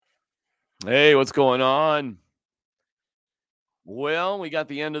Hey, what's going on? Well, we got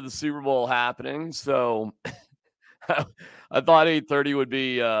the end of the Super Bowl happening, so I thought 8:30 would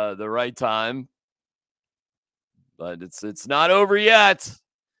be the right time, but it's not over yet.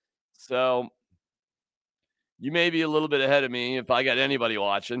 So you may be a little bit ahead of me if I got anybody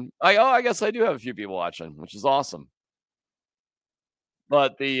watching. I guess I do have a few people watching, which is awesome.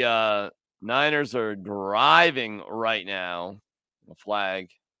 But the Niners are driving right now. The flag,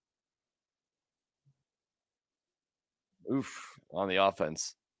 oof, on the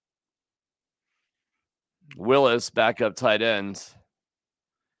offense. Willis, backup tight end.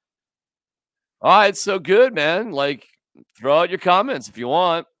 All right, so good, man. Like, throw out your comments if you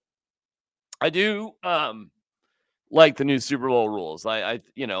want. I do like the new Super Bowl rules. Like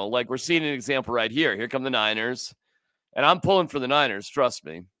we're seeing an example right here. Here come the Niners, and I'm pulling for the Niners. Trust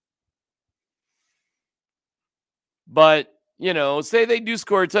me. But say they do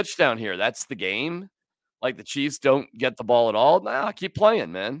score a touchdown here. That's the game. Like the Chiefs don't get the ball at all. Nah, keep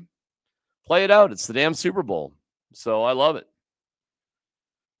playing, man. Play it out. It's the damn Super Bowl. So I love it.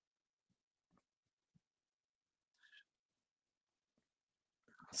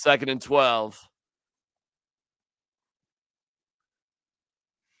 Second and 12.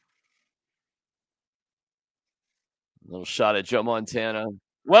 Little shot at Joe Montana.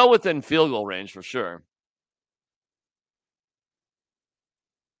 Well within field goal range for sure.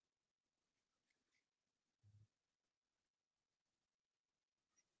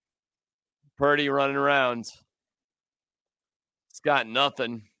 Purdy running around. It's got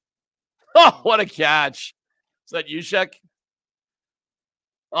nothing. Oh, what a catch. Is that Yushek?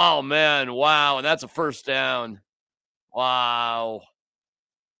 Oh, man. Wow. And that's a first down. Wow.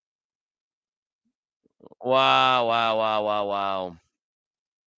 Wow. Wow. Wow. Wow. Wow.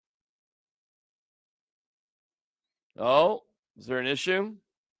 Oh, is there an issue?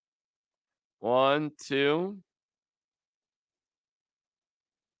 One, two.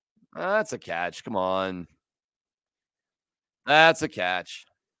 That's a catch. Come on. That's a catch.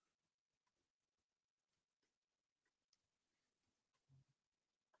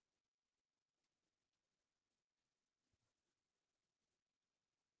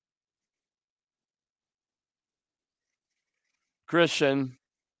 Christian.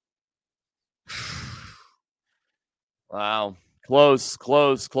 Wow. Close,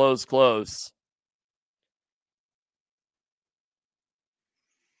 close, close, close.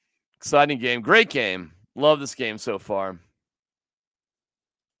 Exciting game. Great game. Love this game so far.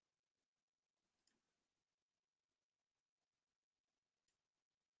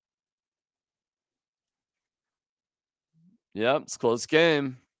 Yep. It's a close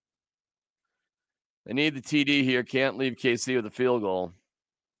game. They need the TD here. Can't leave KC with a field goal.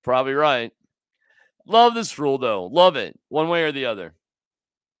 Probably right. Love this rule, though. Love it. One way or the other.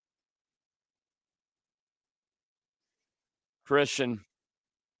 Christian.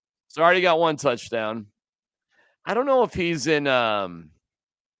 He's already got one touchdown. I don't know if he's in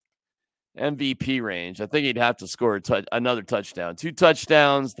MVP range. I think he'd have to score another touchdown. Two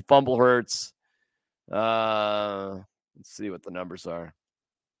touchdowns. The fumble hurts. Let's see what the numbers are.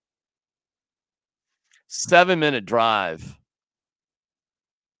 7-minute drive.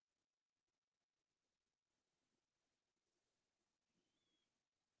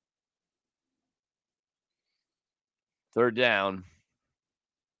 Third down.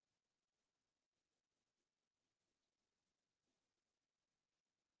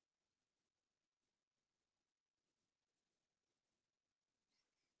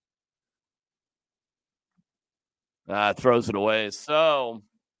 Throws it away. So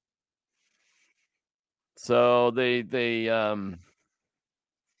they it's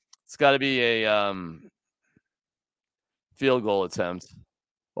got to be a field goal attempt.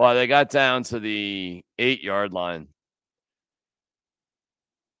 Well, they got down to the 8-yard line.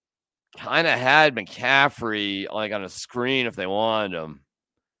 Kind of had McCaffrey like on a screen if they wanted him.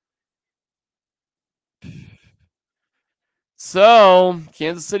 So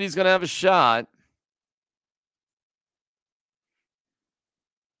Kansas City's going to have a shot.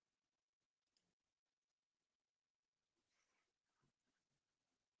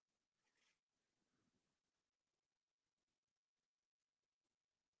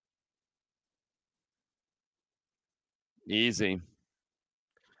 Easy.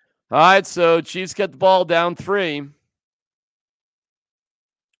 All right, so Chiefs get the ball down 3.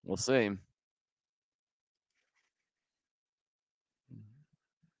 We'll see.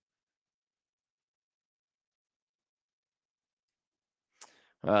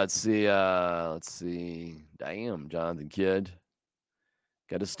 Let's see. Let's see. Damn, Jonathan Kidd.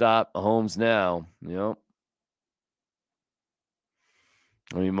 Got to stop Mahomes now. Yep.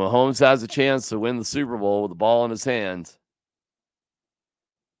 I mean, Mahomes has a chance to win the Super Bowl with the ball in his hand.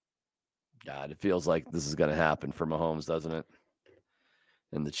 God, it feels like this is going to happen for Mahomes, doesn't it?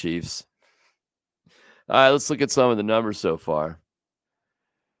 And the Chiefs. All right, let's look at some of the numbers so far.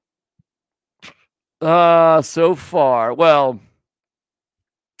 So far, well,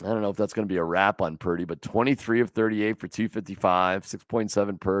 I don't know if that's going to be a wrap on Purdy, but 23 of 38 for 255,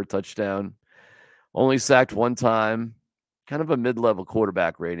 6.7 per touchdown. Only sacked one time. Kind of a mid-level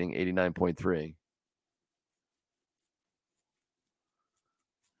quarterback rating, 89.3.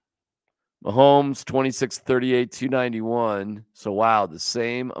 Mahomes, 26, 38, 291. So, wow, the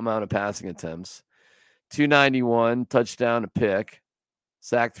same amount of passing attempts. 291, touchdown, a pick,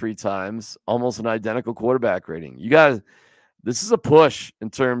 sacked 3 times, almost an identical quarterback rating. You guys, this is a push in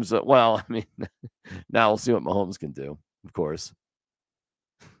terms of, well, I mean, now we'll see what Mahomes can do, of course.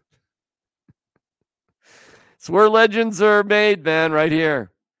 It's where legends are made, man, right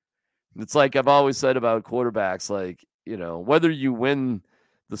here. It's like I've always said about quarterbacks, like, whether you win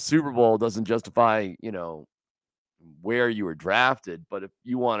the Super Bowl doesn't justify, where you were drafted, but if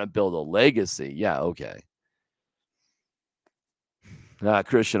you want to build a legacy, yeah, okay.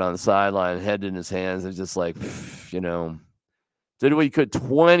 Christian on the sideline, head in his hands, and just like, did what he could.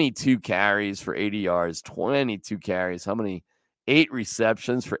 22 carries for 80 yards, 22 carries. How many? 8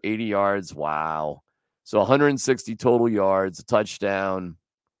 receptions for 80 yards. Wow. So 160 total yards, a touchdown.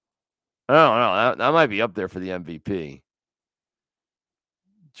 I don't know. That might be up there for the MVP.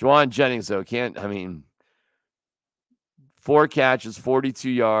 Juwan Jennings, though, 4 catches, 42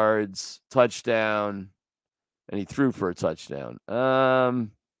 yards, touchdown, and he threw for a touchdown.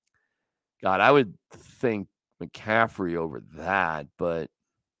 God, I would think McCaffrey over that, but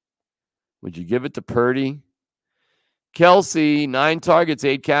would you give it to Purdy? Kelsey, 9 targets,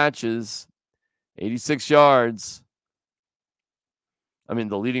 8 catches, 86 yards. I mean,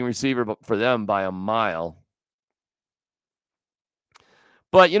 the leading receiver for them by a mile.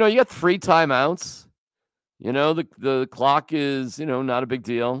 But, you got 3 timeouts. The clock is, not a big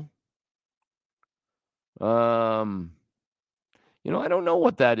deal. I don't know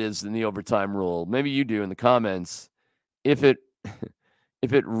what that is in the overtime rule. Maybe you do in the comments. If it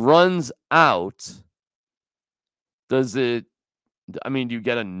runs out, do you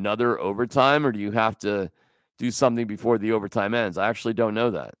get another overtime, or do you have to do something before the overtime ends? I actually don't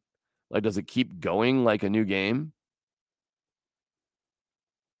know that. Like, does it keep going like a new game?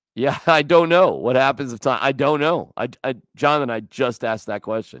 Yeah, I don't know. What happens if time? I don't know. Jonathan, I just asked that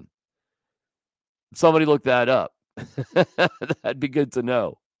question. Somebody look that up. That'd be good to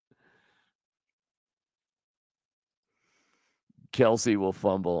know. Kelsey will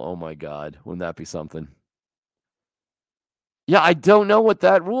fumble. Oh my God. Wouldn't that be something? Yeah, I don't know what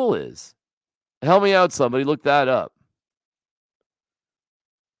that rule is. Help me out, somebody. Look that up.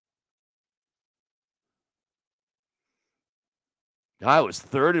 I was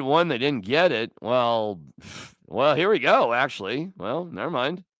 3rd and 1. They didn't get it. Well, here we go, actually. Well, never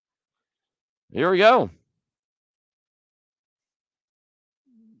mind. Here we go.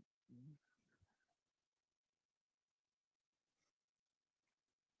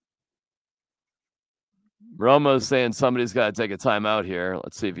 Romo's saying somebody's got to take a timeout here.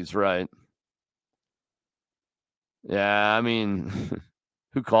 Let's see if he's right. Yeah, I mean,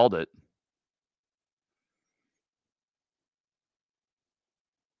 who called it?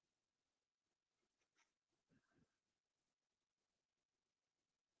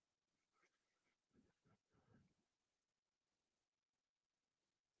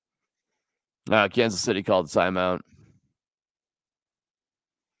 Kansas City called the timeout.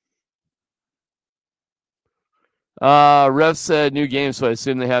 Ref said new game, so I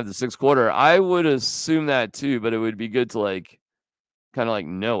assume they have the 6th quarter. I would assume that too, but it would be good to kind of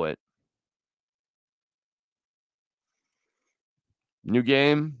know it. New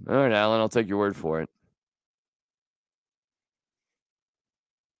game? All right, Alan, I'll take your word for it.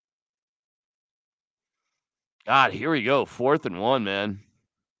 God, here we go. 4th and 1, man.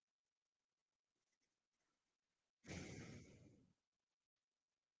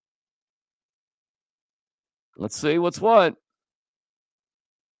 Let's see what's what.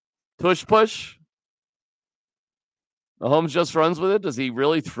 Push. Mahomes just runs with it. Does he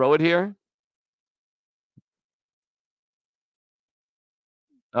really throw it here?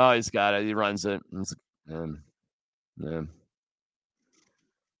 Oh, he's got it. He runs it. Yeah.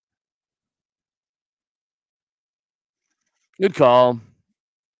 Good call.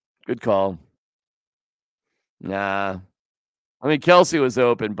 Nah. I mean, Kelsey was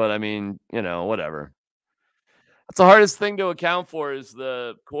open, but I mean, whatever. That's the hardest thing to account for is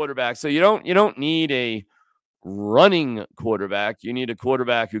the quarterback. So you don't need a running quarterback. You need a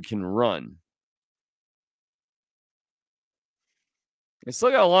quarterback who can run. They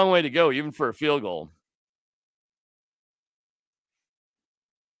still got a long way to go, even for a field goal.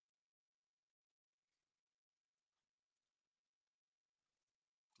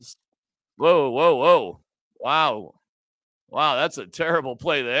 Just- Whoa, whoa, whoa. Wow. Wow, that's a terrible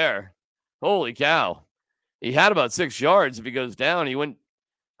play there. Holy cow. He had about 6 yards. If he goes down, I think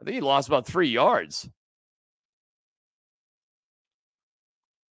he lost about 3 yards.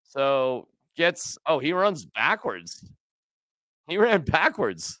 So he runs backwards. He ran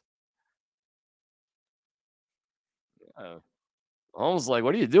backwards. Uh, Almost like,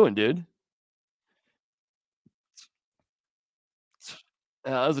 what are you doing, dude?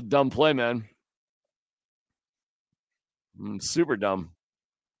 Yeah, that was a dumb play, man. Super dumb.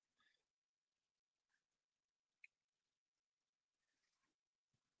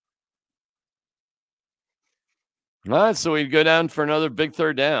 All right, so we'd go down for another big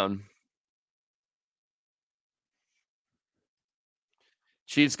third down.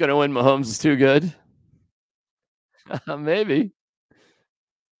 Chiefs gonna win. Mahomes is too good. Maybe.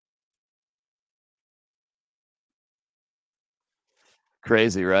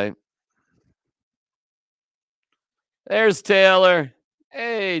 Crazy, right? There's Taylor.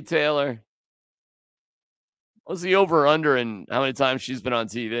 Hey, Taylor. What's the over under and how many times she's been on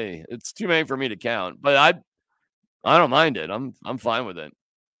TV? It's too many for me to count, but I don't mind it. I'm fine with it.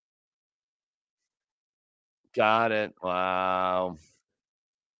 Got it. Wow.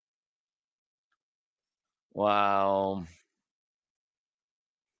 Wow.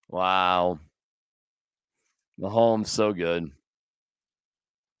 Wow. Mahomes so good.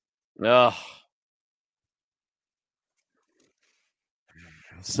 Ugh.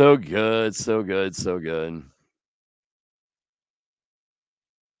 So good. So good. So good.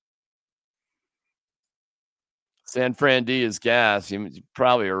 San Fran D is gas. You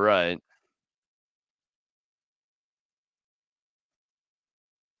probably are right.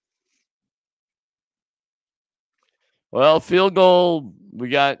 Well, field goal, we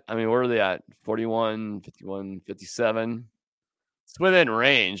got, I mean, where are they at? 41, 51, 57. It's within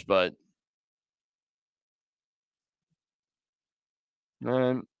range, but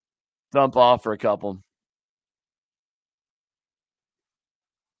eh, dump off for a couple.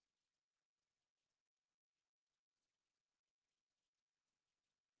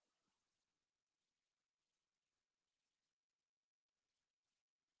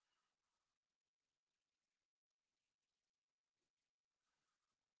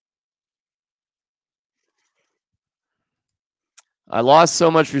 I lost so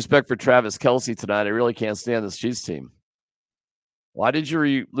much respect for Travis Kelsey tonight. I really can't stand this Chiefs team. Why did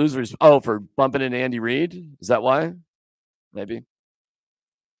you lose? Oh, for bumping into Andy Reid? Is that why? Maybe.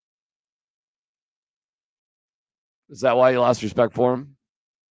 Is that why you lost respect for him?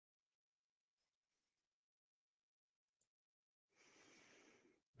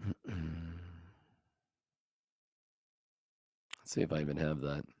 Let's see if I even have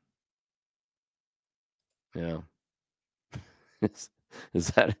that. Yeah. is,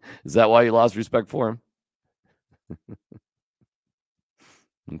 is that why you lost respect for him?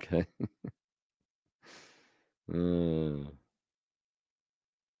 Okay. Uh,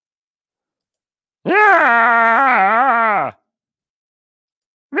 yeah!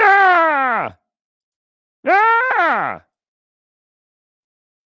 Yeah! Yeah!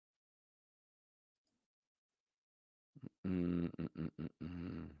 Mm, mm, mm, mm,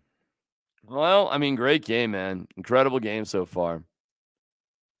 mm. Well, I mean, great game, man. Incredible game so far.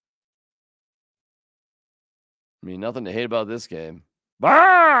 I mean, nothing to hate about this game.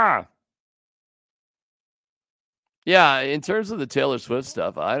 Ah! Yeah, in terms of the Taylor Swift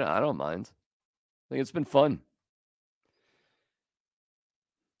stuff, I don't mind. I think it's been fun.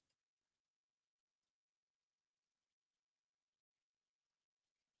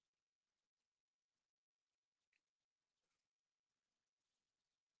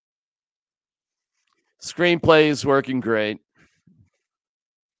 Screenplay is working great.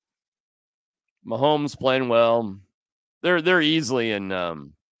 Mahomes playing well. They're easily in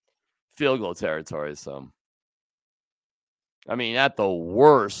field goal territory. So I mean, at the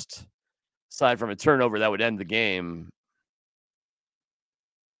worst, aside from a turnover that would end the game,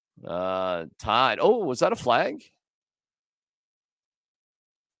 tied. Oh, was that a flag?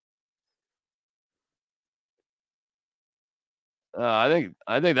 I think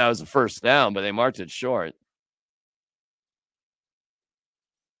that was a first down, but they marked it short.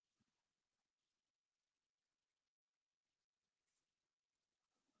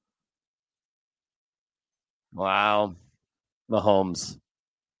 Wow, Mahomes,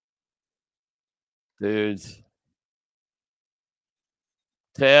 dude.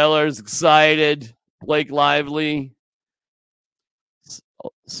 Taylor's excited. Blake Lively.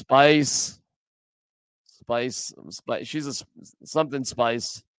 Spice. Spice. She's something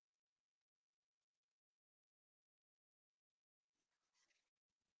Spice.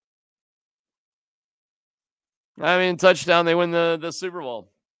 I mean, touchdown, they win the Super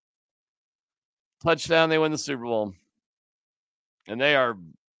Bowl. Touchdown, they win the Super Bowl. And they are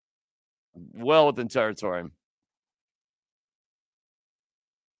well within territory.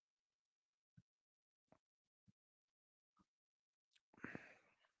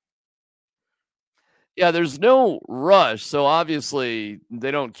 Yeah, there's no rush. So obviously they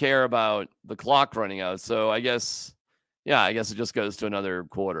don't care about the clock running out. So I guess it just goes to another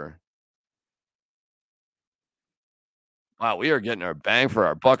quarter. Wow, we are getting our bang for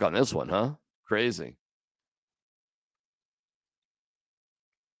our buck on this one, huh? Crazy.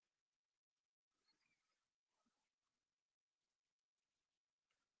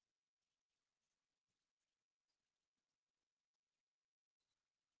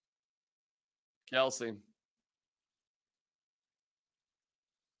 Kelsey.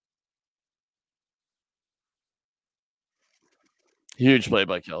 Huge play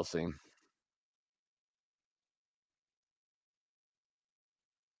by Kelsey.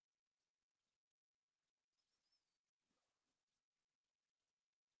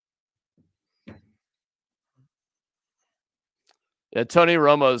 Yeah, Tony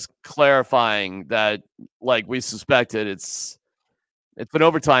Romo's clarifying that, like we suspected, it's an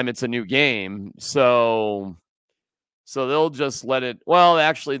overtime, it's a new game. So they'll just let it. Well,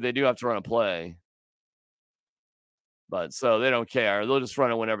 actually, they do have to run a play, but so they don't care. They'll just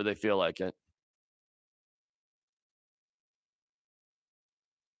run it whenever they feel like it.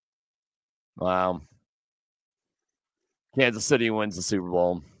 Wow. Kansas City wins the Super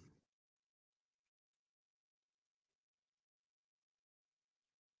Bowl.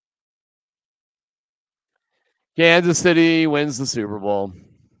 Kansas City wins the Super Bowl.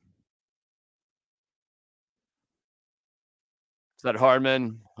 Is that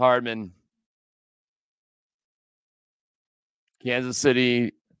Hardman? Hardman. Kansas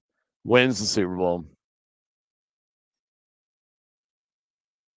City wins the Super Bowl.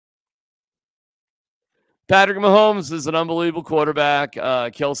 Patrick Mahomes is an unbelievable quarterback.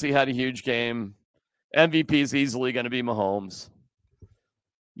 Kelsey had a huge game. MVP is easily going to be Mahomes.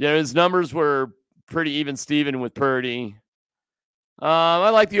 Yeah, his numbers were pretty even Steven with Purdy. I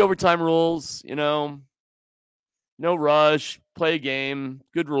like the overtime rules, no rush, play a game,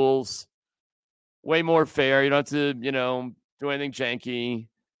 good rules, way more fair. You don't have to, do anything janky.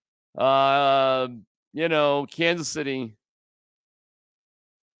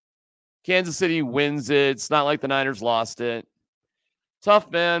 Kansas City wins it. It's not like the Niners lost it.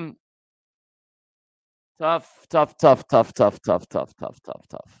 Tough, man. Tough, tough, tough, tough, tough, tough, tough, tough, tough,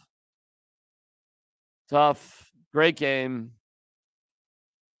 tough. Tough. Great game.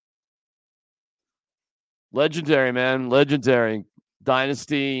 Legendary, man. Legendary.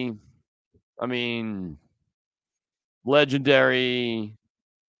 Dynasty. I mean, legendary.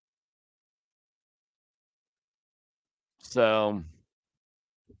 So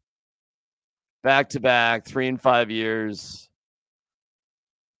back to back, 3 and 5 years.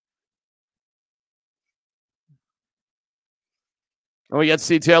 And we get to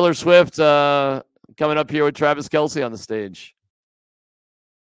see Taylor Swift coming up here with Travis Kelce on the stage.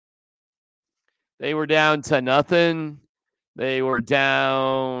 They were down 10-0. They were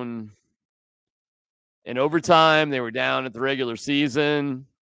down in overtime. They were down at the regular season.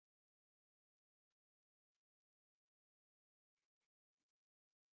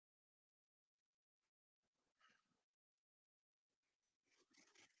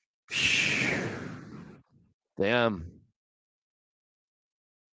 Damn.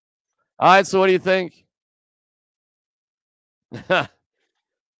 All right, so what do you think?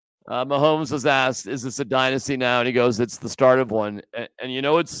 Mahomes was asked, "Is this a dynasty now?" And he goes, "It's the start of one." And you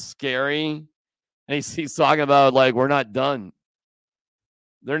know what's scary? And he's talking about like we're not done.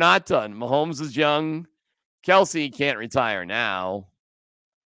 They're not done. Mahomes is young. Kelsey can't retire now.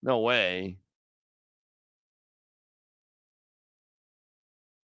 No way.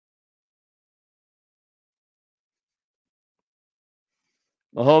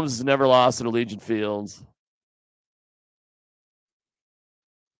 Mahomes has never lost at Allegiant Field.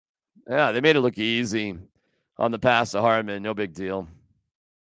 Yeah, they made it look easy on the pass to Hardman. No big deal.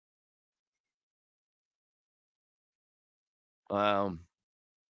 Wow.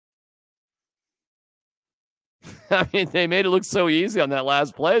 I mean, they made it look so easy on that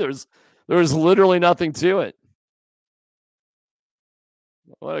last play. There was literally nothing to it.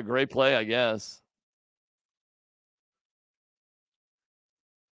 What a great play, I guess.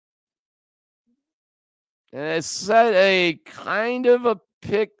 And it set a kind of a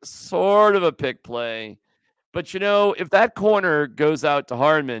sort of a pick play. But, if that corner goes out to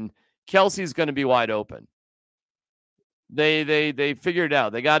Hardman, Kelsey's gonna be wide open. They figured it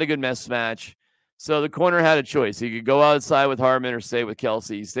out. They got a good mismatch. So the corner had a choice. He could go outside with Hardman or stay with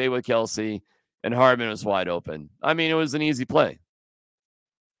Kelsey. He stayed with Kelsey, and Hardman was wide open. I mean, it was an easy play.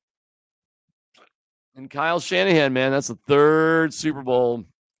 And Kyle Shanahan, man, that's the third Super Bowl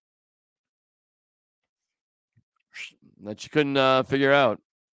that you couldn't figure out.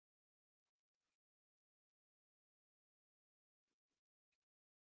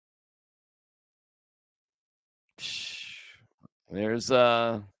 There's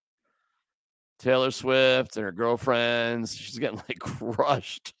Taylor Swift and her girlfriends. She's getting like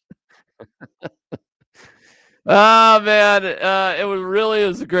crushed. Oh man, it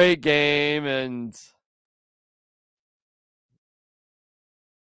was a great game, and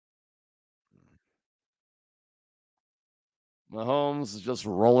Mahomes is just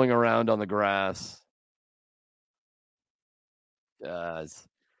rolling around on the grass. Guys.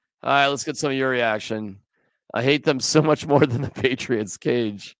 All right, let's get some of your reaction. I hate them so much more than the Patriots.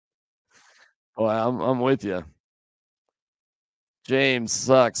 Cage. Oh, I'm with you. James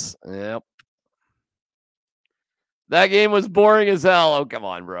sucks. Yep. That game was boring as hell. Oh, come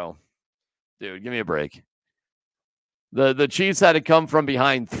on, bro. Dude, give me a break. The Chiefs had to come from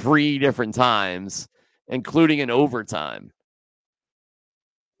behind 3 different times, including an overtime.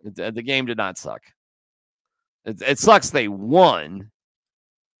 The game did not suck. It sucks they won.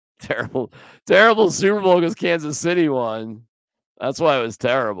 Terrible Super Bowl because Kansas City won. That's why it was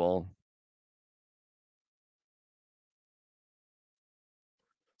terrible.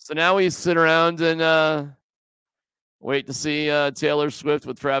 So now we sit around and wait to see Taylor Swift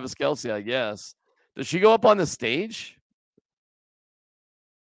with Travis Kelce, I guess. Does she go up on the stage?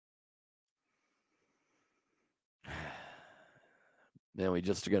 Man, we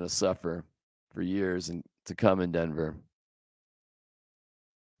just are going to suffer for years and to come in Denver.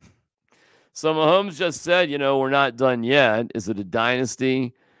 So Mahomes just said, we're not done yet. Is it a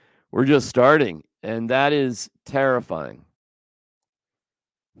dynasty? We're just starting. And that is terrifying.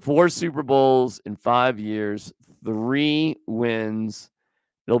 4 Super Bowls in 5 years, 3 wins.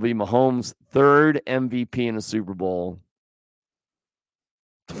 It'll be Mahomes' 3rd MVP in a Super Bowl.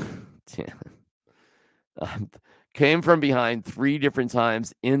 Came from behind 3 different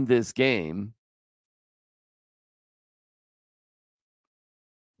times in this game.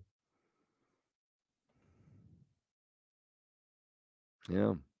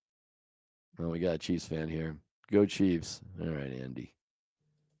 Yeah. Well, we got a Chiefs fan here. Go Chiefs. All right, Andy.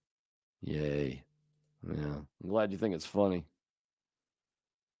 Yay. Yeah. I'm glad you think it's funny.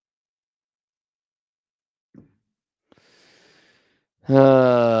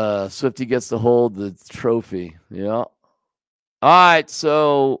 Swifty gets to hold the trophy. Yeah. All right,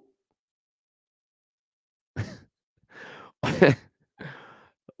 so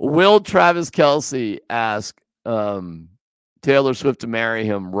will Travis Kelce ask Taylor Swift to marry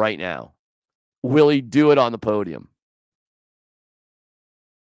him right now? Will he do it on the podium?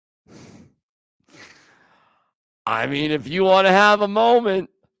 I mean, if you want to have a moment,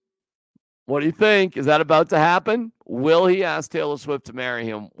 what do you think? Is that about to happen? Will he ask Taylor Swift to marry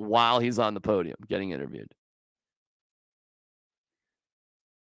him while he's on the podium getting interviewed?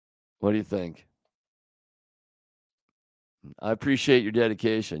 What do you think? I appreciate your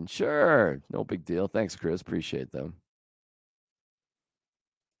dedication. Sure. No big deal. Thanks, Chris. Appreciate them.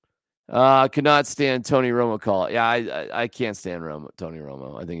 Could not stand Tony Romo call. Yeah, I can't stand Tony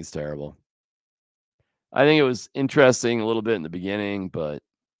Romo. I think he's terrible. I think it was interesting a little bit in the beginning, but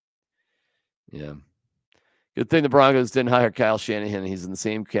yeah. Good thing the Broncos didn't hire Kyle Shanahan. He's in the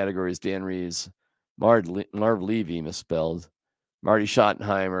same category as Dan Reeves, Marv Levy misspelled, Marty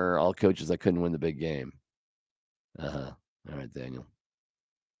Schottenheimer, all coaches that couldn't win the big game. All right, Daniel.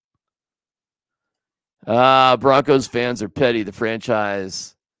 Broncos fans are petty. The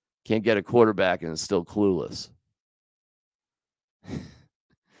franchise can't get a quarterback and is still clueless.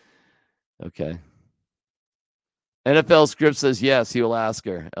 Okay. NFL script says yes, he will ask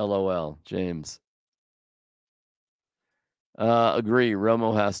her. LOL. James. Agree.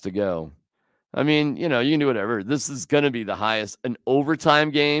 Romo has to go. I mean, you can do whatever. This is going to be the highest, an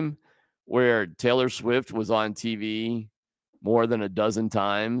overtime game where Taylor Swift was on TV more than a dozen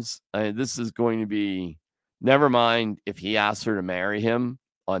times. This is going to be, never mind if he asks her to marry him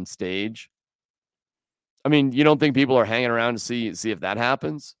on stage. I mean, you don't think people are hanging around to see if that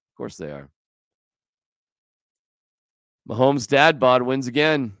happens? Of course they are. Mahomes' dad bod wins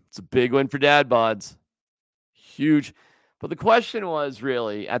again. It's a big win for dad bods. Huge. But the question was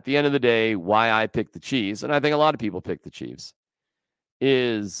really, at the end of the day, why I picked the Chiefs, and I think a lot of people picked the Chiefs,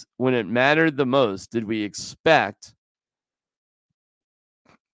 is when it mattered the most, did we expect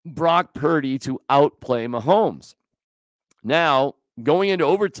Brock Purdy to outplay Mahomes? Now, going into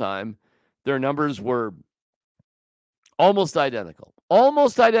overtime, their numbers were almost identical.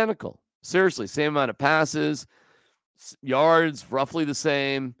 Almost identical. Seriously, same amount of passes, yards, roughly the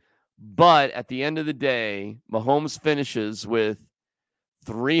same. But at the end of the day, Mahomes finishes with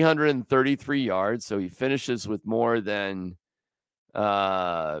 333 yards. So he finishes with more than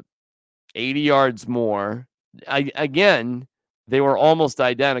 80 yards more. Again, they were almost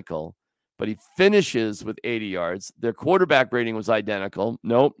identical, but he finishes with 80 yards. Their quarterback rating was identical.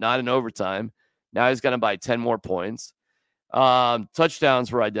 Nope, not in overtime. Now he's going to buy 10 more points.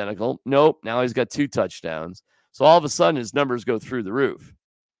 Touchdowns were identical. Nope, now he's got 2 touchdowns. So all of a sudden, his numbers go through the roof.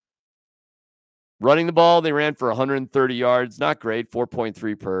 Running the ball, they ran for 130 yards. Not great,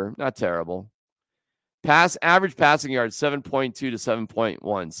 4.3 per. Not terrible. Average passing yards, 7.2 to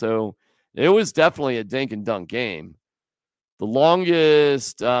 7.1. So it was definitely a dink and dunk game. The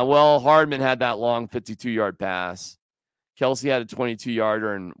longest, Hardman had that long 52-yard pass. Kelsey had a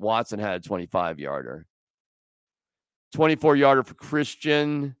 22-yarder, and Watson had a 25-yarder. 24-yarder for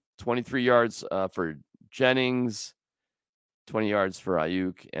Christian, 23 yards for Jennings, 20 yards for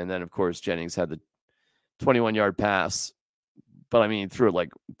Ayuk. And then, of course, Jennings had the 21-yard pass. But, I mean, threw it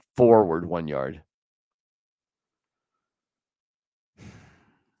like forward 1 yard.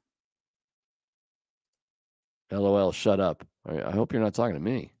 LOL, shut up. I hope you're not talking to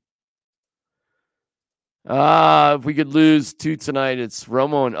me. If we could lose 2 tonight, it's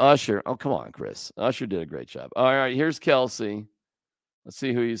Romo and Usher. Oh, come on, Chris. Usher did a great job. All right, here's Kelsey. Let's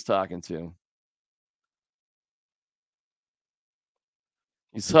see who he's talking to.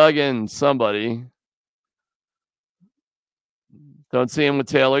 He's hugging somebody. Don't see him with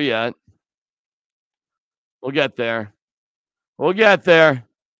Taylor yet. We'll get there. We'll get there.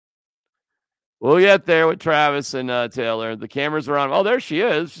 We'll get there with Travis and Taylor. The cameras are on. Oh, there she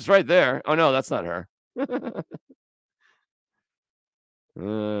is. She's right there. Oh, no, that's not her.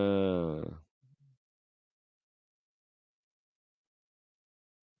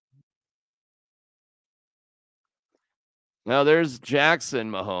 Now there's Jackson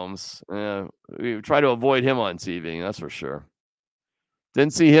Mahomes. We try to avoid him on TV, that's for sure.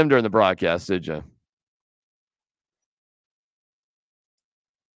 Didn't see him during the broadcast, did you?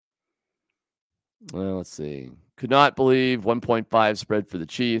 Well, let's see. Could not believe 1.5 spread for the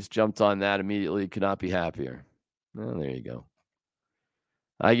Chiefs. Jumped on that immediately. Could not be happier. Well, there you go.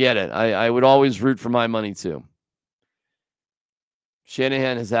 I get it. I would always root for my money too.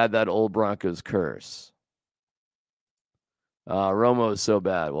 Shanahan has had that old Broncos curse. Romo is so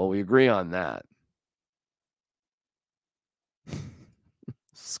bad. Well, we agree on that.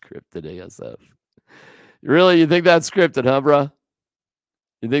 Scripted ASF. Really? You think that's scripted, huh, bro?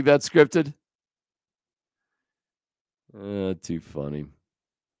 You think that's scripted? Too funny.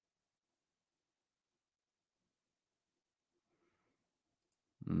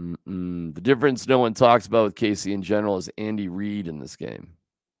 The difference no one talks about with Casey in general is Andy Reid in this game.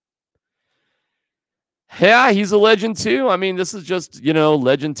 Yeah, he's a legend too. I mean, this is just,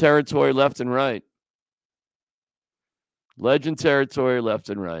 legend territory left and right. Legend territory left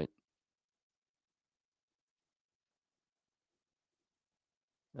and right.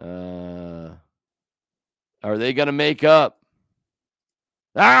 Are they going to make up?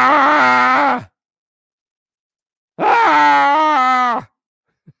 Ah! Ah!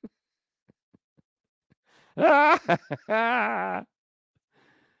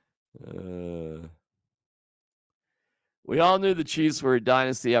 We all knew the Chiefs were a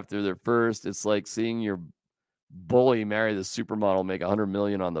dynasty after their first. It's like seeing your bully marry the supermodel, make $100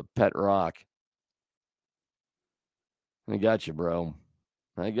 million on the pet rock. I got you, bro.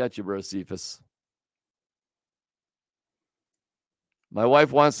 Cephas. My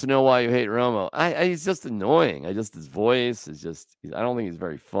wife wants to know why you hate Romo. He's just annoying. His voice is just, I don't think he's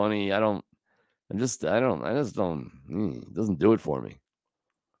very funny. It doesn't do it for me.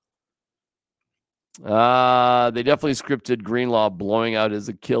 They definitely scripted Greenlaw blowing out his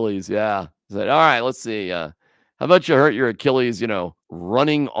Achilles. Yeah. Said, all right, let's see. How about you hurt your Achilles,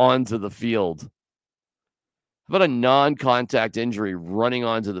 running onto the field? How about a non-contact injury running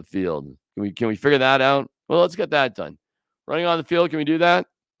onto the field? Can we figure that out? Well, let's get that done. Running on the field, can we do that?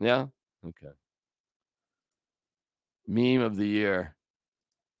 Yeah? Okay. Meme of the year.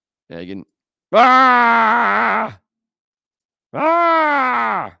 Yeah, you can. Ah!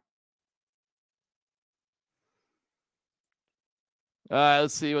 Ah! All right,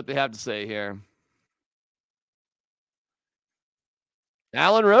 let's see what they have to say here.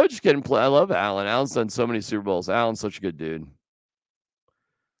 Alan Roach can play. I love Alan. Alan's done so many Super Bowls. Alan's such a good dude.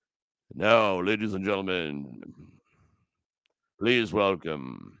 Now, ladies and gentlemen, please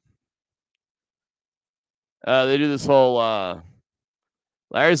welcome. They do this whole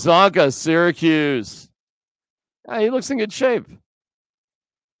Larry Zonka, Syracuse. He looks in good shape.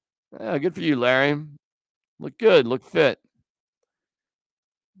 Yeah, good for you, Larry. Look good, look fit.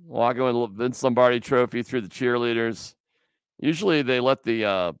 Walking with a Vince Lombardi trophy through the cheerleaders. Usually they let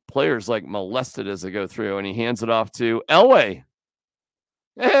the players like molest it as they go through, and he hands it off to Elway.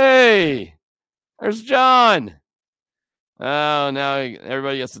 Hey, there's John. Oh, now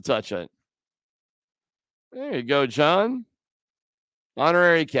everybody gets to touch it. There you go, John.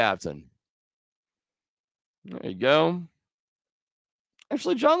 Honorary captain. There you go.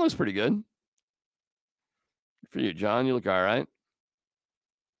 Actually, John looks pretty good. Good for you, John. You look all right.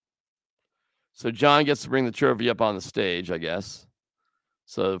 So John gets to bring the trophy up on the stage, I guess.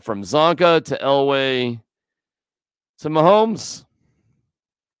 So from Zonka to Elway to Mahomes.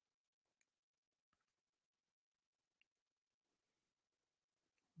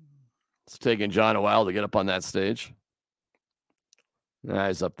 It's taking John a while to get up on that stage.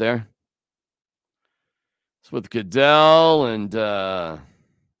 He's up there. It's with Goodell, and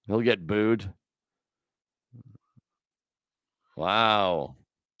he'll get booed. Wow.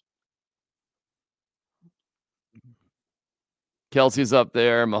 Kelsey's up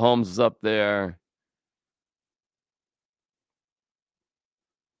there. Mahomes is up there.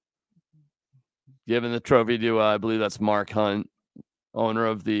 Giving the trophy to, I believe that's Mark Hunt, owner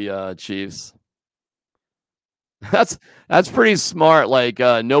of the Chiefs. That's pretty smart. Like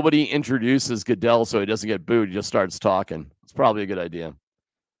nobody introduces Goodell so he doesn't get booed. He just starts talking. It's probably a good idea.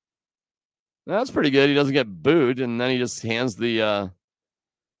 That's pretty good. He doesn't get booed, and then he just hands the.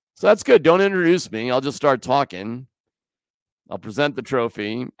 So that's good. Don't introduce me. I'll just start talking. I'll present the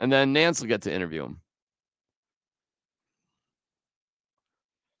trophy, and then Nance will get to interview him.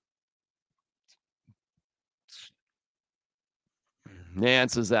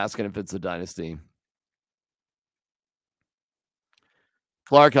 Nance is asking if it's a dynasty.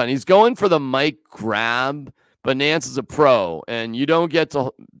 Clark Hunt, he's going for the mic grab, but Nance is a pro, and you don't get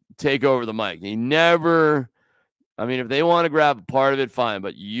to take over the mic. He never, I mean, if they want to grab a part of it, fine,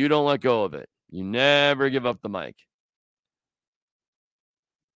 but you don't let go of it. You never give up the mic.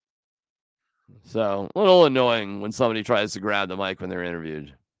 So, a little annoying when somebody tries to grab the mic when they're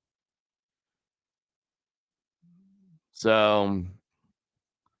interviewed. So,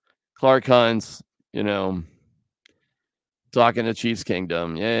 Clark Hunt's, talking to Chiefs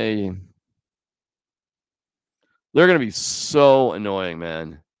Kingdom. Yay. They're going to be so annoying,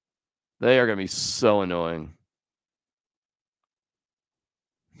 man. They are going to be so annoying.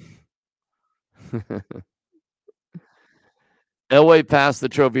 Elway passed the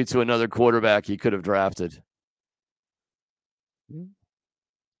trophy to another quarterback he could have drafted. It's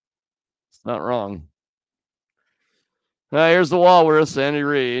not wrong. Here's the Walrus, Andy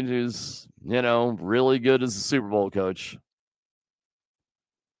Reid, who's, really good as a Super Bowl coach.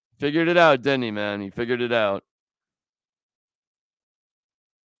 Figured it out, didn't he, man? He figured it out.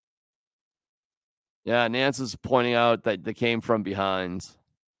 Yeah, Nance is pointing out that they came from behind.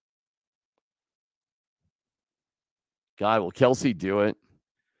 God, will Kelsey do it?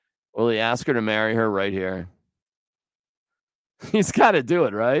 Will he ask her to marry her right here? He's got to do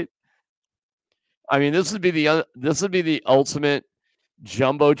it, right? I mean, this would be the ultimate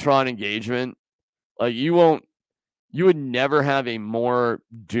jumbotron engagement. Like you would never have a more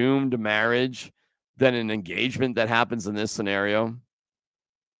doomed marriage than an engagement that happens in this scenario.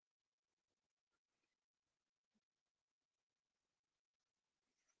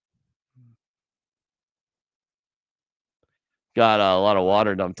 Got a lot of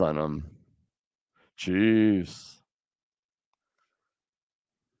water dumped on him. Jeez.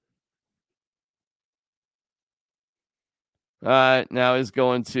 All right, now he's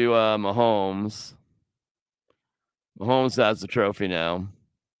going to Mahomes. Mahomes has the trophy now.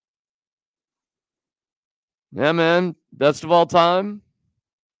 Yeah, man. Best of all time.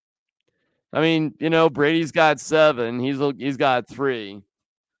 I mean, Brady's got 7. He's got 3.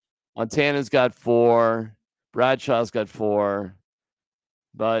 Montana's got 4. Bradshaw's got 4.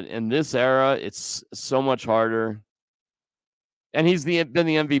 But in this era, it's so much harder. And he's been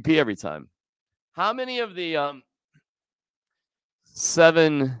the MVP every time. How many of the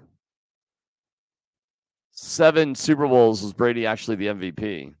 7 Super Bowls was Brady actually the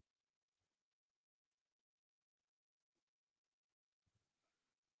MVP?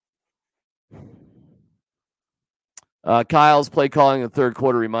 Kyle's play calling the third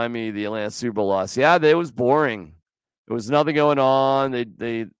quarter remind me of the Atlanta Super Bowl loss. Yeah, it was boring. There was nothing going on.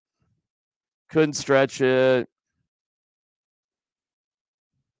 They couldn't stretch it.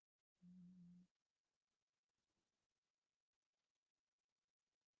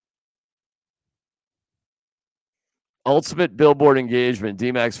 Ultimate billboard engagement,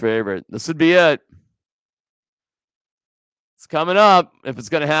 DMac's favorite. This would be it. It's coming up if it's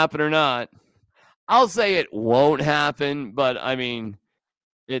going to happen or not. I'll say it won't happen, but I mean,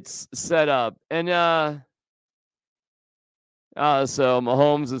 it's set up. And so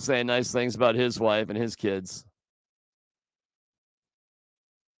Mahomes is saying nice things about his wife and his kids.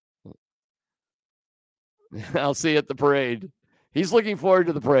 I'll see you at the parade. He's looking forward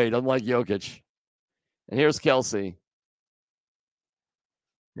to the parade, unlike Jokic. And here's Kelsey.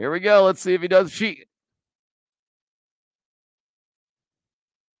 Here we go. Let's see if he does.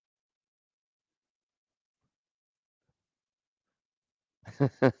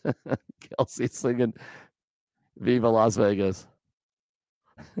 Kelsey's singing Viva Las Vegas.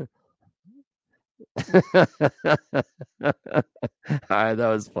 All right, that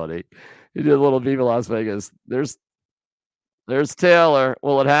was funny. He did a little Viva Las Vegas. There's Taylor.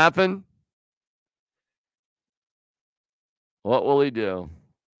 Will it happen? What will he do?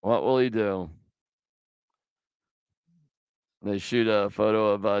 What will he do? They shoot a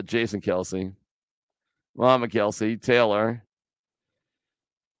photo of Jason Kelsey, Mama Kelsey, Taylor.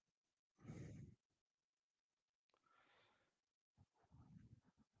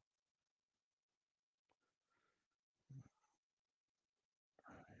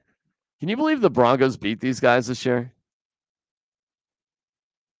 Can you believe the Broncos beat these guys this year?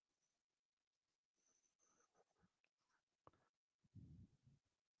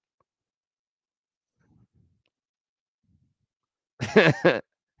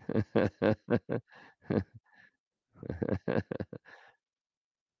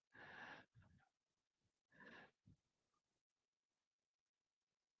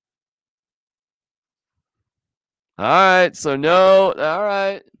 All right, so no. All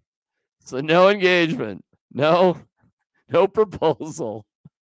right, so no engagement, no proposal.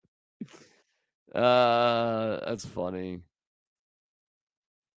 That's funny.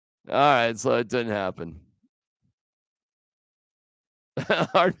 All right, so it didn't happen.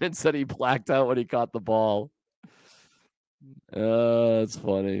 Hardman said he blacked out when he caught the ball. That's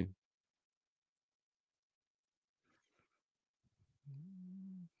funny.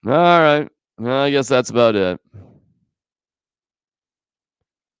 All right. Well, I guess that's about it.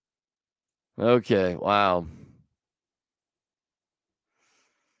 Okay. Wow.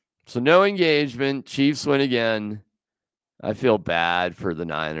 So no engagement. Chiefs win again. I feel bad for the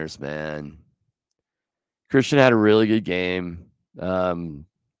Niners, man. Christian had a really good game.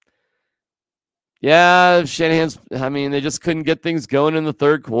 Yeah, Shanahan's. I mean, they just couldn't get things going in the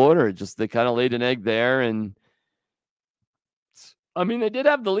third quarter. They kind of laid an egg there, and I mean, they did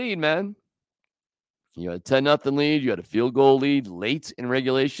have the lead, man. You had a 10-0 lead. You had a field goal lead late in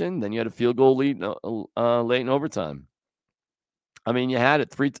regulation. Then you had a field goal lead late in overtime. I mean, you had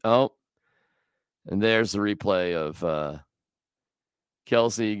it 3. And there's the replay of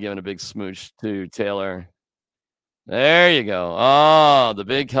Kelsey giving a big smooch to Taylor. There you go. Oh, the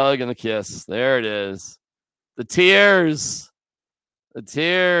big hug and the kiss. There it is. The tears. The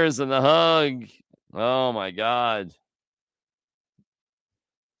tears and the hug. Oh, my God.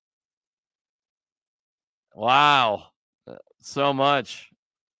 Wow. So much.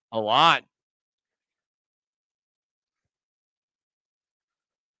 A lot.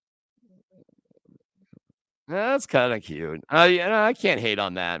 That's kind of cute. I can't hate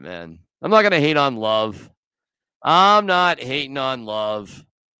on that, man. I'm not going to hate on love. I'm not hating on love.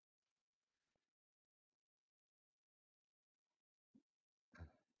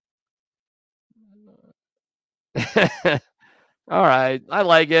 All right. I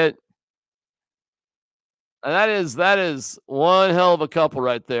like it. And that is one hell of a couple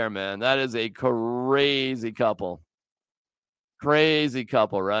right there, man. That is a crazy couple. Crazy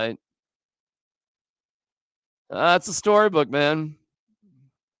couple, right? That's a storybook, man.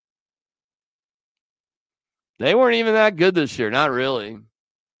 They weren't even that good this year. Not really.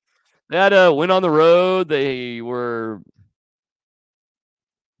 They had a win on the road. They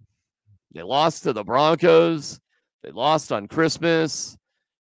lost to the Broncos. They lost on Christmas.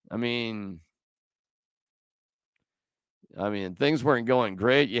 I mean, things weren't going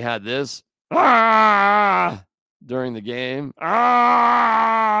great. You had this during the game.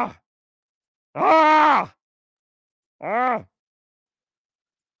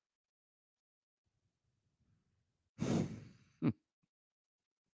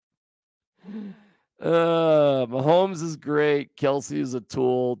 Mahomes is great. Kelsey is a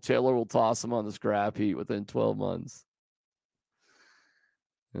tool. Taylor will toss him on the scrap heap within 12 months.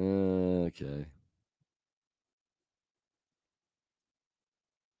 Okay.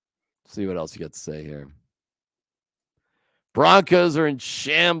 See what else you got to say here. Broncos are in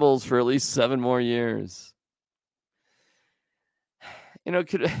shambles for at least 7 more years.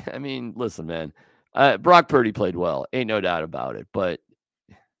 Listen, man. Brock Purdy played well. Ain't no doubt about it. But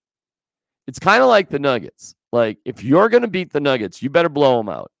it's kind of like the Nuggets. Like, if you're going to beat the Nuggets, you better blow them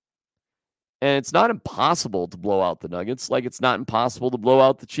out. And it's not impossible to blow out the Nuggets, like it's not impossible to blow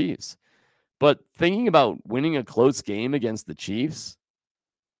out the Chiefs. But thinking about winning a close game against the Chiefs,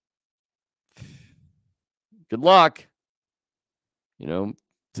 good luck.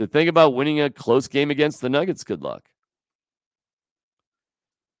 To think about winning a close game against the Nuggets, good luck.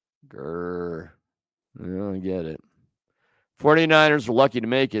 Grr. I get it. 49ers were lucky to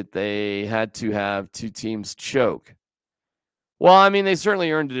make it. They had to have 2 teams choke. Well, I mean, they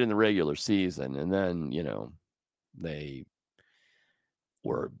certainly earned it in the regular season. And then, they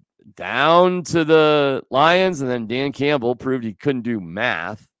were down to the Lions. And then Dan Campbell proved he couldn't do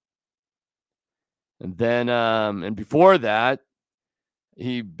math. And then, and before that,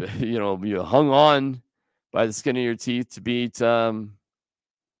 he, hung on by the skin of your teeth to beat the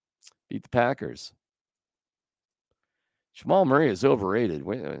Packers. Jamal Murray is overrated.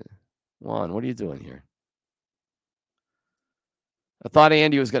 Wait, Juan, what are you doing here? I thought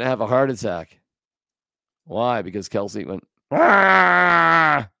Andy was going to have a heart attack. Why? Because Kelsey went,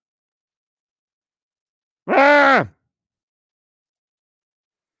 ah! Ah!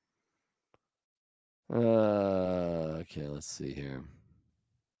 Okay, let's see here.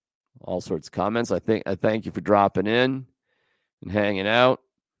 All sorts of comments. I thank you for dropping in and hanging out.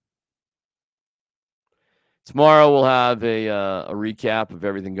 Tomorrow we'll have a recap of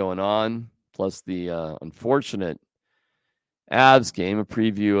everything going on, plus the unfortunate Avs game, a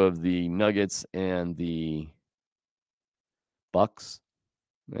preview of the Nuggets and the Bucks.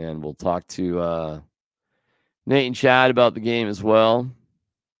 And we'll talk to Nate and Chad about the game as well.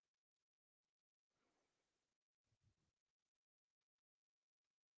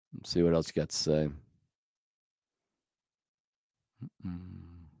 Let's see what else you got to say.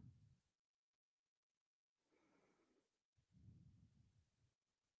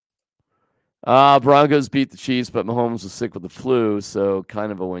 Broncos beat the Chiefs, but Mahomes was sick with the flu, so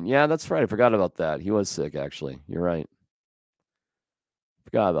kind of a win. Yeah, that's right. I forgot about that. He was sick, actually. You're right.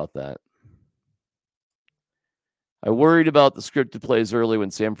 Forgot about that. I worried about the scripted plays early when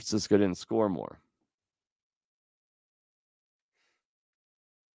San Francisco didn't score more.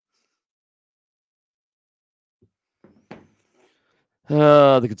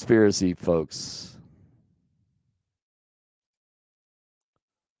 The conspiracy, folks.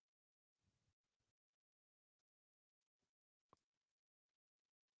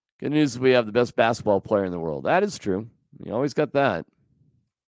 Good news is we have the best basketball player in the world. That is true. You always got that.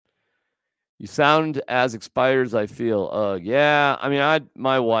 You sound as expired as I feel. Yeah. I mean,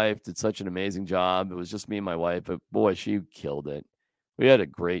 my wife did such an amazing job. It was just me and my wife, but boy, she killed it. We had a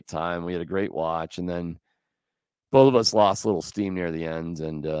great time. We had a great watch, and then both of us lost a little steam near the end,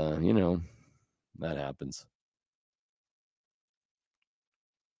 and that happens.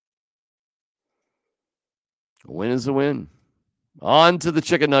 A win is a win. On to the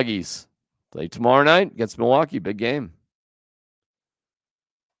Chicken Nuggies. Play tomorrow night against Milwaukee. Big game.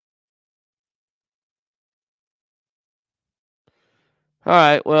 All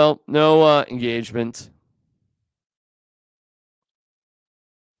right. Well, no engagement.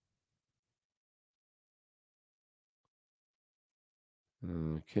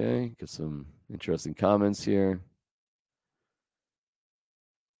 Okay. Get some interesting comments here.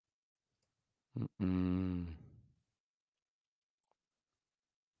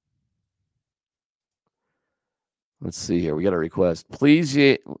 Let's see here. We got a request. Please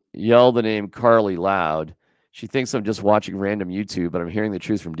yell the name Carly loud. She thinks I'm just watching random YouTube, but I'm hearing the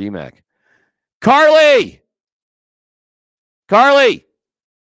truth from DMac. Carly! Carly!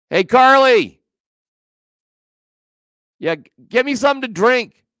 Hey, Carly! Yeah, get me something to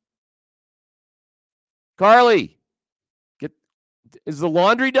drink. Carly! Is the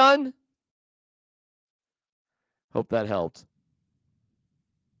laundry done? Hope that helped.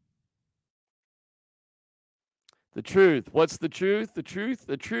 The truth. What's the truth? The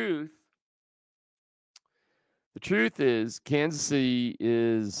truth is Kansas City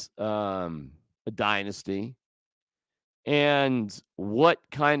is a dynasty. And what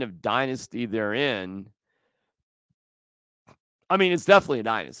kind of dynasty they're in, I mean, it's definitely a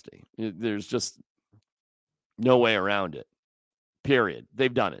dynasty. There's just no way around it. Period.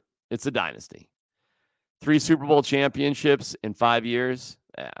 They've done it. It's a dynasty. 3 Super Bowl championships in 5 years.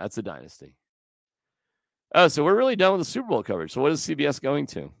 Yeah, that's a dynasty. Oh, so we're really done with the Super Bowl coverage. So what is CBS going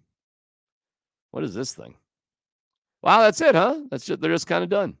to? What is this thing? Wow, that's it, huh? They're just kind of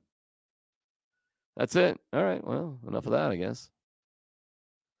done. That's it. All right. Well, enough of that, I guess.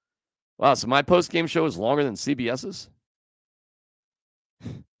 Wow. So my post game show is longer than CBS's.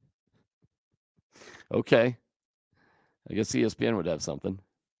 Okay. I guess ESPN would have something.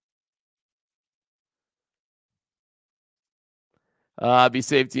 Be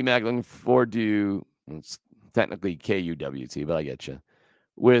safe, DMac. Looking forward to, it's technically KUWT, but I get you.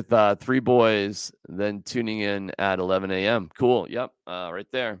 With 3 boys, then tuning in at 11 a.m. Cool. Yep. Right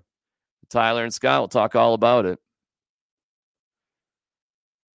there. Tyler and Scott will talk all about it.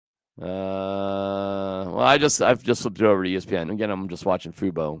 Well, I've just flipped it over to ESPN. Again, I'm just watching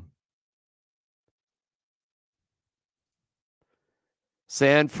Fubo.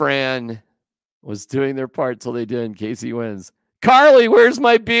 San Fran was doing their part till they didn't. Casey wins. Carly, where's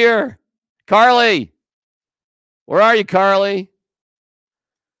my beer? Carly, where are you, Carly?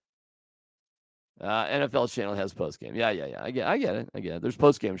 NFL channel has post game. Yeah. I get it. There's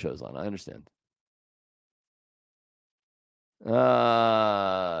post game shows on. I understand.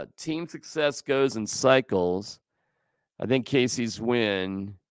 Team success goes in cycles. I think Casey's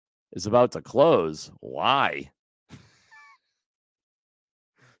win is about to close. Why?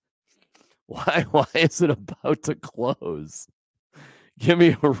 Why is it about to close? Give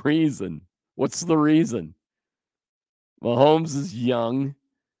me a reason. What's the reason? Mahomes is young.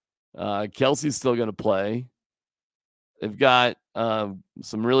 Kelsey's still going to play. They've got some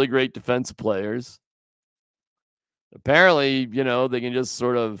really great defensive players. Apparently, they can just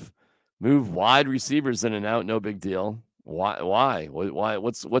sort of move wide receivers in and out. No big deal. Why?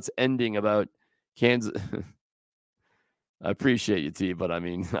 What's ending about Kansas? I appreciate you, T, but I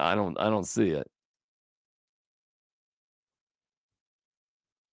mean, I don't see it.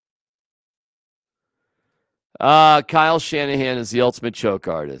 Kyle Shanahan is the ultimate choke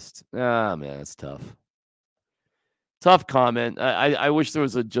artist. Man, it's tough. Tough comment. I wish there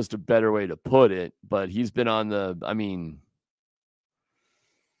was just a better way to put it, but he's been on the. I mean,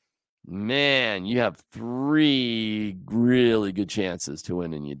 man, you have 3 really good chances to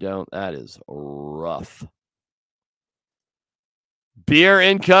win, and you don't. That is rough. Beer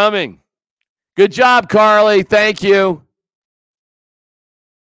incoming. Good job, Carly. Thank you.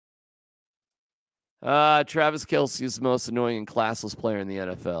 Travis Kelce is the most annoying and classless player in the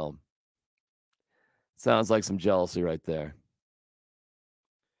NFL. Sounds like some jealousy right there.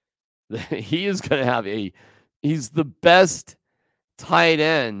 He is going to have he's the best tight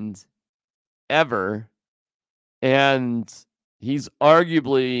end ever. And he's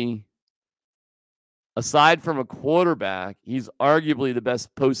arguably, aside from a quarterback, he's arguably the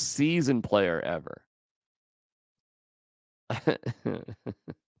best postseason player ever.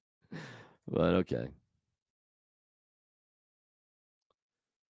 But okay.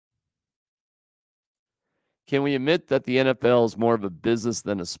 Can we admit that the NFL is more of a business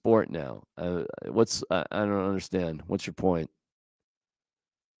than a sport now? I don't understand. What's your point?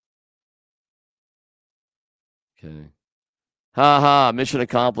 Okay. Ha ha. Mission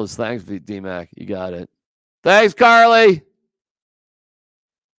accomplished. Thanks, DMac. You got it. Thanks, Carly.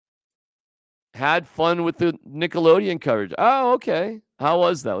 Had fun with the Nickelodeon coverage. Oh, okay. How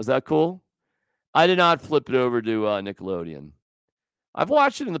was that? Was that cool? I did not flip it over to Nickelodeon. I've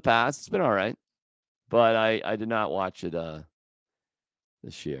watched it in the past. It's been all right. But I did not watch it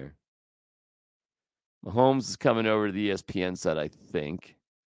this year. Mahomes is coming over to the ESPN set, I think.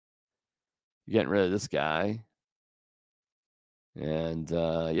 You're getting rid of this guy. And,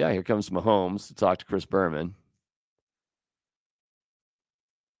 here comes Mahomes to talk to Chris Berman.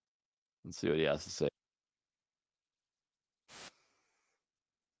 Let's see what he has to say.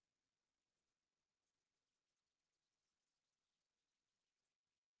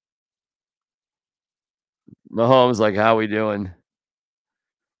 Mahomes like, how we doing?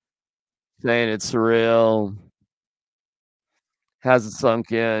 Saying it's surreal. Hasn't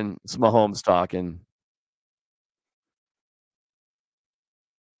sunk in. It's Mahomes talking.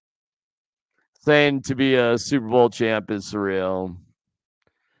 Saying to be a Super Bowl champ is surreal.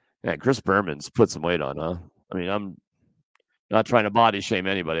 Yeah, Chris Berman's put some weight on, huh? I mean, I'm not trying to body shame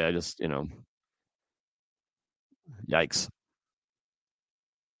anybody. I just, yikes.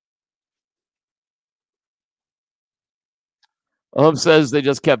 Mahomes says they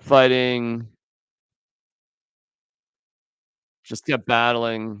just kept fighting, just kept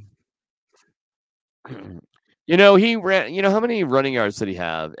battling. He ran. How many running yards did he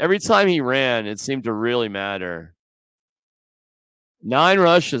have? Every time he ran, it seemed to really matter. 9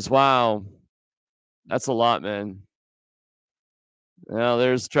 rushes. Wow. That's a lot, man. Well,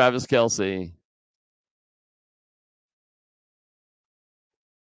 there's Travis Kelce.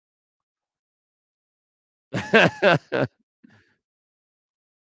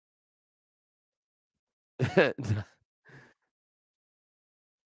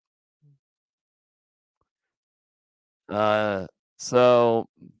 Uh, so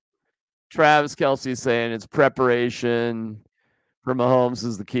Travis Kelce's saying it's preparation for Mahomes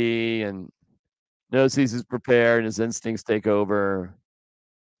is the key, and knows he's prepared and his instincts take over.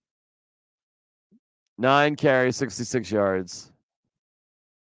 9 carries, 66 yards.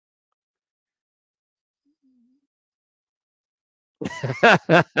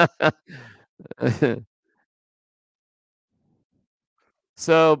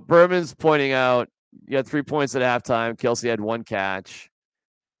 So Berman's pointing out you had 3 points at halftime. Kelsey had 1 catch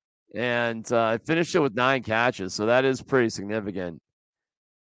and finished it with 9 catches. So that is pretty significant.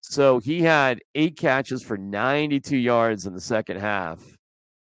 So he had 8 catches for 92 yards in the second half.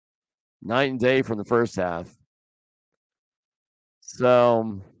 Night and day from the first half.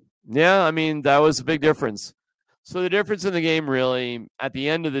 So, yeah, I mean, that was a big difference. So the difference in the game really at the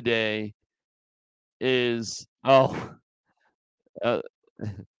end of the day is uh,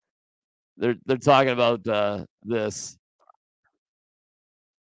 they're talking about this.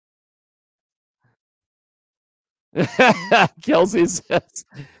 Kelsey says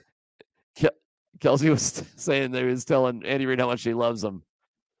Kelsey was saying they was telling Andy Reid how much he loves him.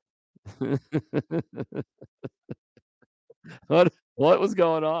 what was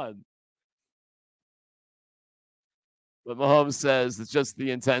going on? But Mahomes says it's just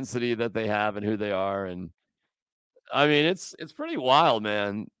the intensity that they have and who they are, and I mean it's pretty wild,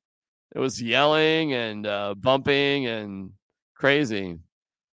 man. It was yelling and bumping and crazy.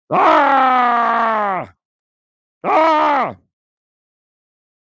 Ah! Ah!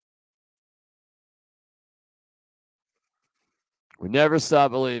 We never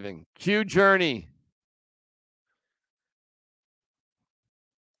stop believing. Cue Journey.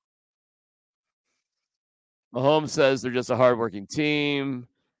 Mahomes says they're just a hardworking team.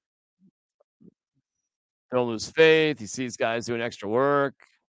 Don't lose faith. He sees guys doing extra work.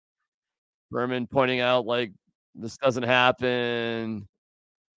 Berman pointing out like this doesn't happen.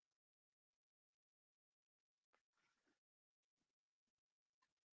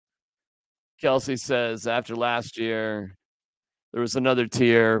 Kelsey says after last year, there was another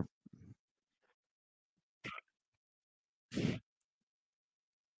tier.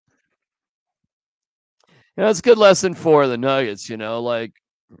 It's a good lesson for the Nuggets, like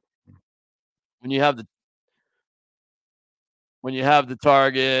when you have the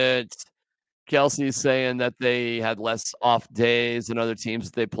target. Kelsey's saying that they had less off days than other teams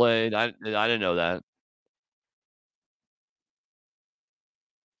that they played. I didn't know that.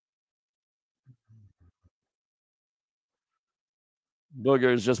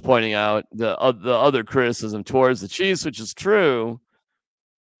 Booger is just pointing out the other criticism towards the Chiefs, which is true.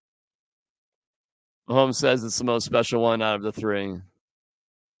 Mahomes says it's the most special one out of the 3.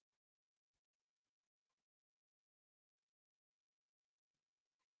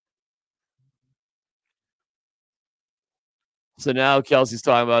 So now Kelsey's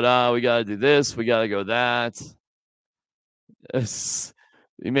talking about, we got to do this, we got to go that.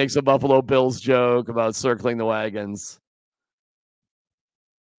 He makes a Buffalo Bills joke about circling the wagons.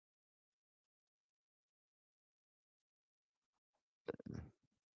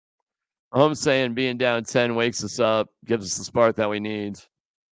 I'm saying being down 10 wakes us up, gives us the spark that we need.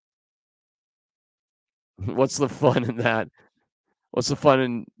 What's the fun in that? What's the fun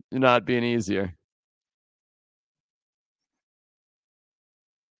in not being easier?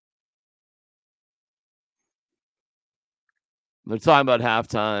 They're talking about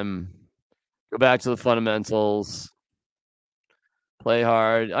halftime. Go back to the fundamentals. Play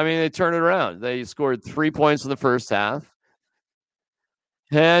hard. I mean, they turned it around. They scored 3 points in the first half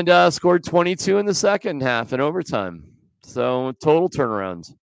and scored 22 in the second half in overtime. So total turnaround.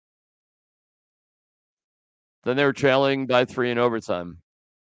 Then they were trailing by 3 in overtime.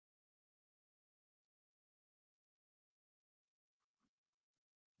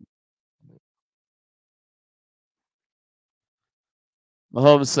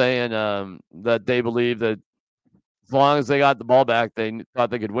 Mahomes saying that they believe that as long as they got the ball back, they thought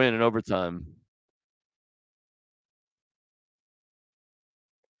they could win in overtime.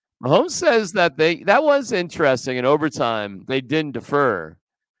 Mahomes says that that was interesting in overtime. They didn't defer.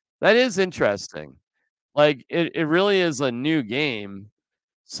 That is interesting. Like it really is a new game.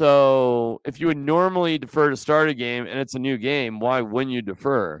 So if you would normally defer to start a game and it's a new game, why wouldn't you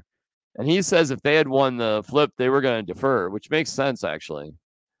defer? And he says if they had won the flip, they were going to defer, which makes sense actually.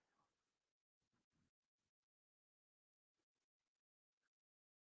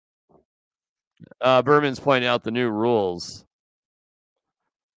 Berman's pointing out the new rules.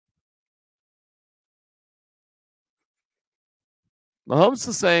 Mahomes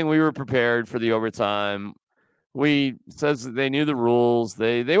is saying we were prepared for the overtime. We says that they knew the rules.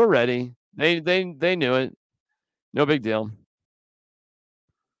 They were ready. They knew it. No big deal.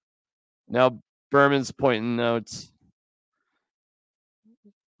 Now Berman's pointing notes.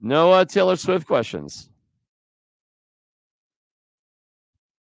 No Taylor Swift questions.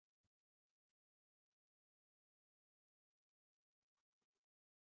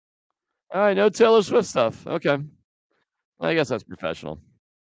 All right, no Taylor Swift stuff. Okay. I guess that's professional.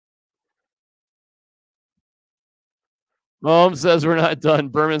 Mahomes says we're not done.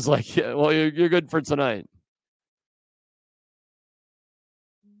 Berman's like, yeah, well, you're good for tonight.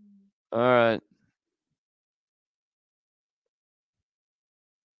 All right.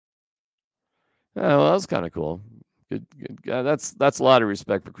 Yeah, well, that's kind of cool. Good. That's a lot of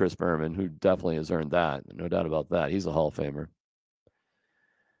respect for Chris Berman, who definitely has earned that. No doubt about that. He's a Hall of Famer.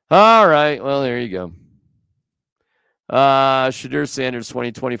 All right. Well, there you go. Shadur Sanders,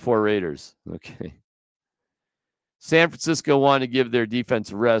 2024 Raiders. Okay. San Francisco wanted to give their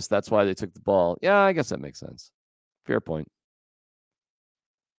defense a rest. That's why they took the ball. Yeah, I guess that makes sense. Fair point.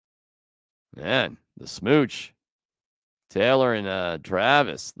 Man, the smooch. Taylor and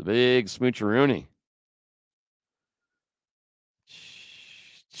Travis, the big smoocheroonie.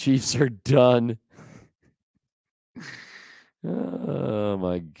 Chiefs are done. Oh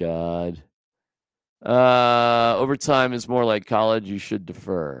my God. Overtime is more like college. You should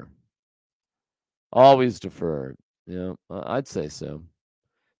defer. Always defer. Yeah, I'd say so.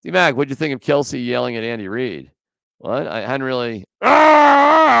 DMac, what'd you think of Kelsey yelling at Andy Reid? What? I hadn't really.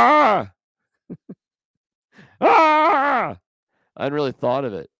 Ah! Ah! I hadn't really thought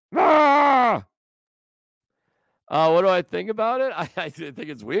of it. Ah! What do I think about it? I think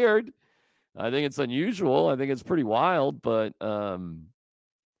it's weird. I think it's unusual. I think it's pretty wild, but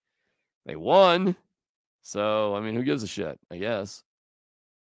they won. So, I mean, who gives a shit, I guess.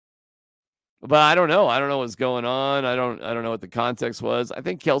 But I don't know. I don't know what's going on. I don't know what the context was. I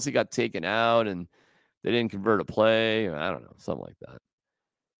think Kelsey got taken out and they didn't convert a play. I don't know, something like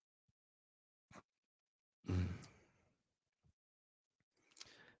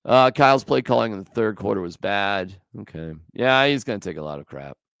that. Kyle's play calling in the third quarter was bad. Okay. Yeah, he's going to take a lot of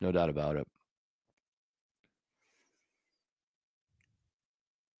crap. No doubt about it.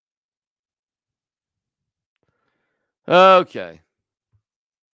 Okay.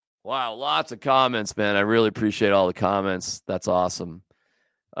 Wow, lots of comments, man. I really appreciate all the comments. That's awesome.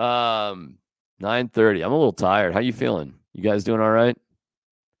 9:30. I'm a little tired. How you feeling? You guys doing all right?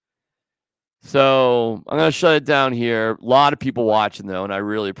 So I'm going to shut it down here. A lot of people watching, though, and I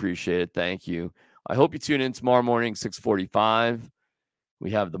really appreciate it. Thank you. I hope you tune in tomorrow morning, 6:45.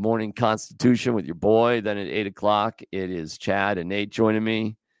 We have the Morning Constitution with your boy. Then at 8 o'clock, it is Chad and Nate joining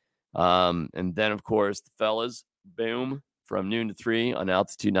me. And then, of course, the fellas, boom, from noon to 3 on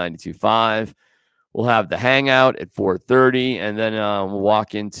Altitude 92.5. We'll have the hangout at 4:30, and then we'll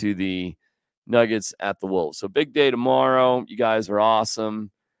walk into the Nuggets at the Wolves. So big day tomorrow. You guys are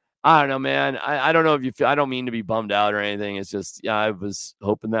awesome. I don't know, man. I don't know if you feel, I don't mean to be bummed out or anything. It's just, yeah, I was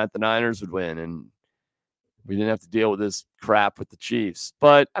hoping that the Niners would win and we didn't have to deal with this crap with the Chiefs.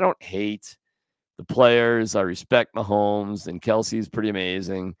 But I don't hate the players. I respect Mahomes, and Kelsey's pretty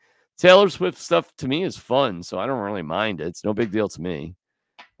amazing. Taylor Swift stuff to me is fun, so I don't really mind it. It's no big deal to me.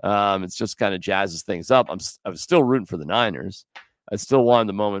 It's just kind of jazzes things up. I was still rooting for the Niners. I still wanted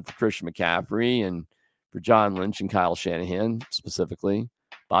the moment for Christian McCaffrey and for John Lynch and Kyle Shanahan specifically.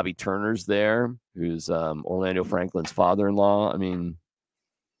 Bobby Turner's there, who's Orlando Franklin's father-in-law. I mean,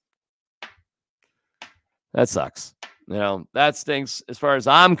 that sucks. You know, that stinks as far as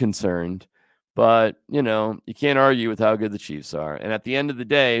I'm concerned. But, you know, you can't argue with how good the Chiefs are. And at the end of the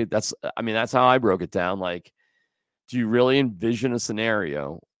day, that's how I broke it down. Like, do you really envision a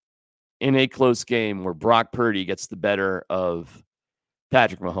scenario in a close game where Brock Purdy gets the better of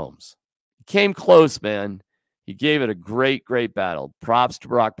Patrick Mahomes? He came close, man. He gave it a great, great battle. Props to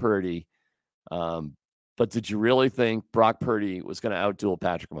Brock Purdy. But did you really think Brock Purdy was going to outduel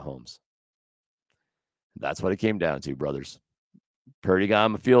Patrick Mahomes? That's what it came down to, brothers. Purdy got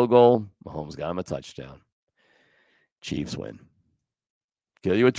him a field goal. Mahomes got him a touchdown. Chiefs win. Kill you a